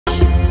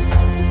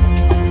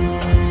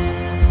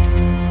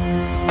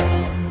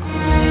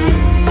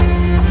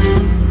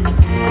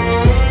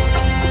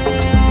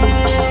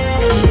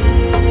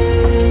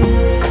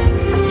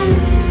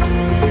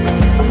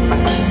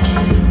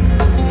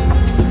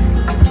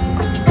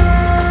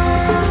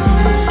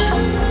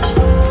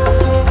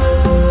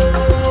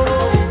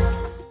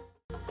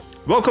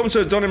Welcome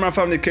to the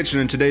Imran.Family kitchen.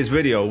 In today's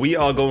video, we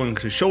are going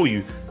to show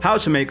you how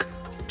to make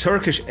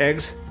Turkish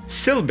Eggs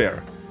Cilbir,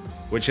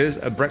 which is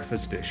a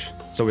breakfast dish.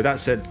 So with that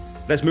said,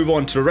 let's move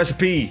on to the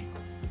recipe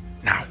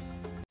now.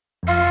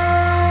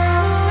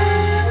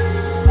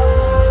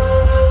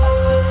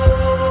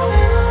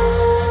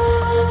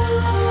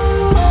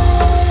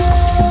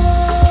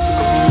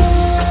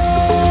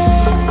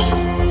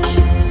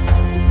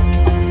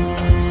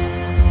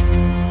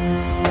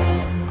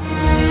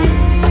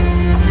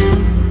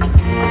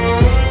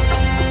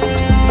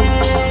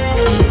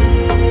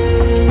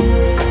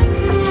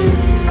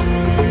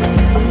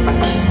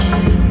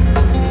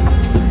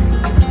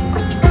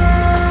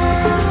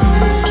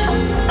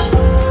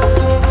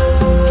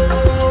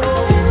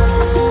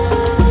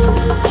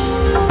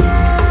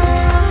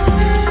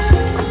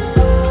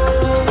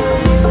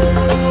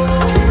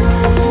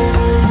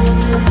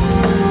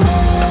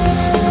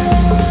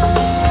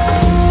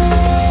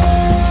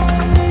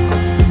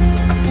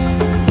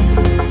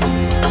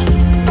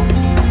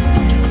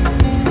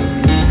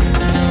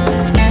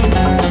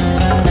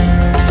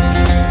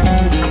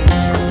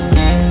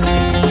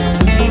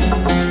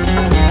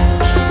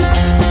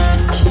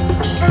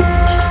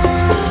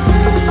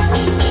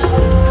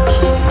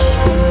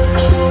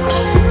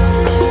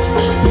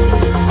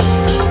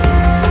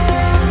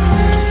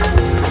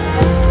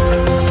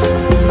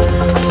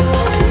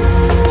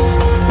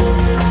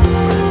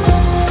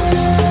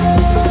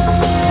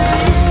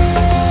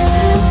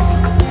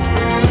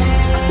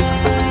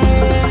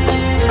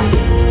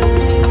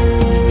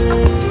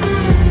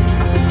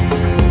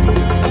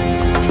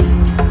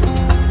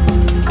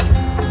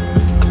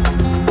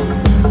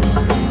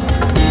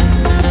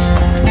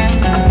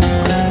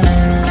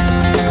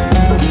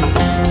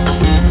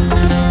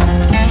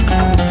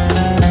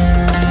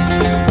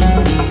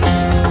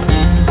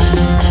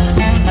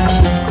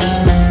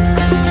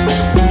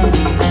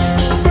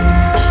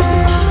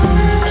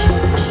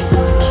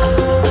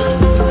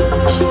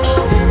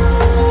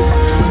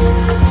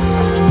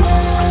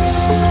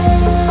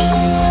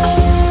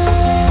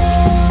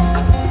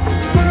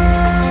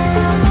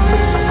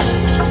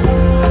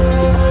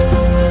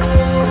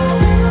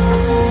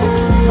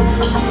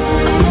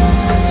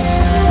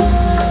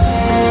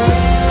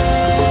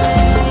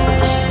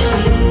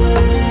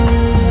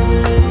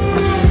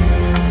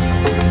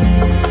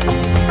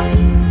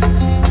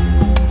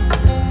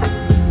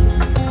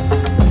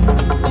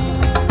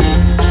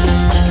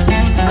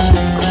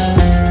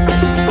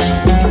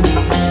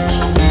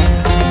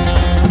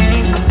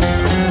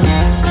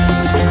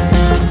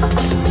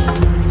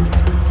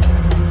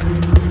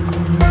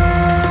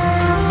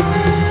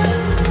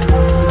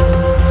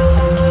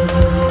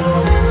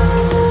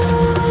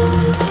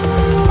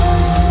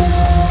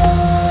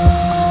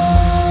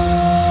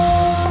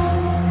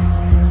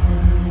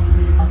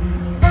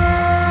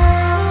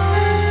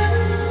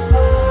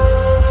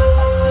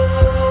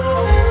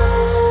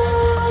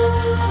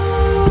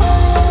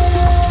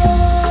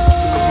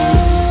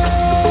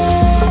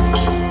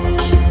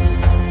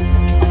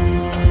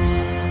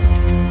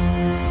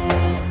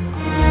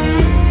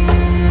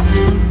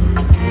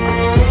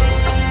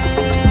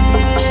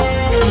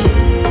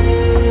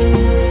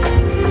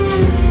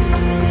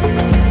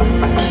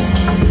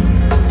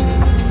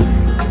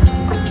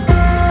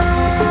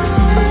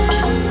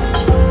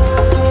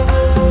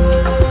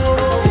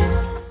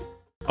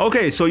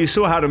 Okay, so you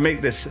saw how to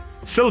make this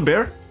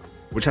cilbir,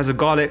 which has a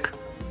garlic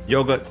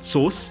yogurt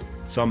sauce,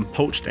 some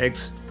poached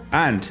eggs,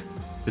 and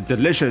the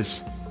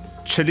delicious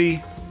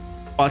chili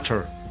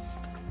butter.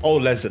 Oh,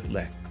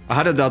 lezzetli. I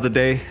had it the other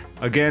day.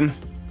 Again,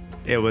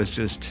 it was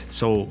just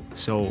so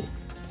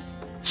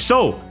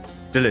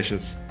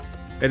delicious.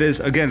 It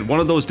is, again, one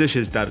of those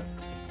dishes that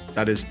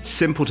is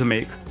simple to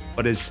make,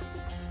 but is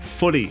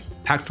fully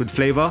packed with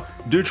flavor.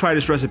 Do try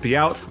this recipe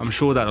out. I'm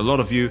sure that a lot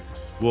of you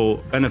will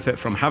benefit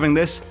from having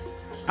this.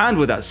 And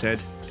with that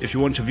said, if you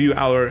want to view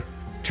our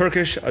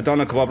Turkish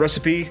Adana kebab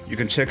recipe, you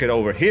can check it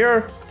over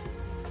here.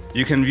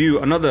 You can view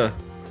another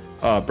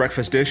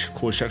breakfast dish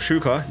called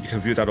shakshuka. You can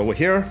view that over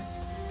here.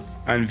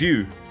 And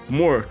view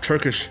more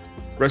Turkish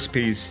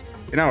recipes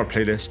in our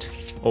playlist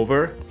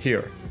over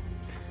here.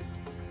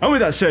 And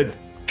with that said,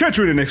 catch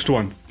you in the next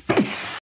one.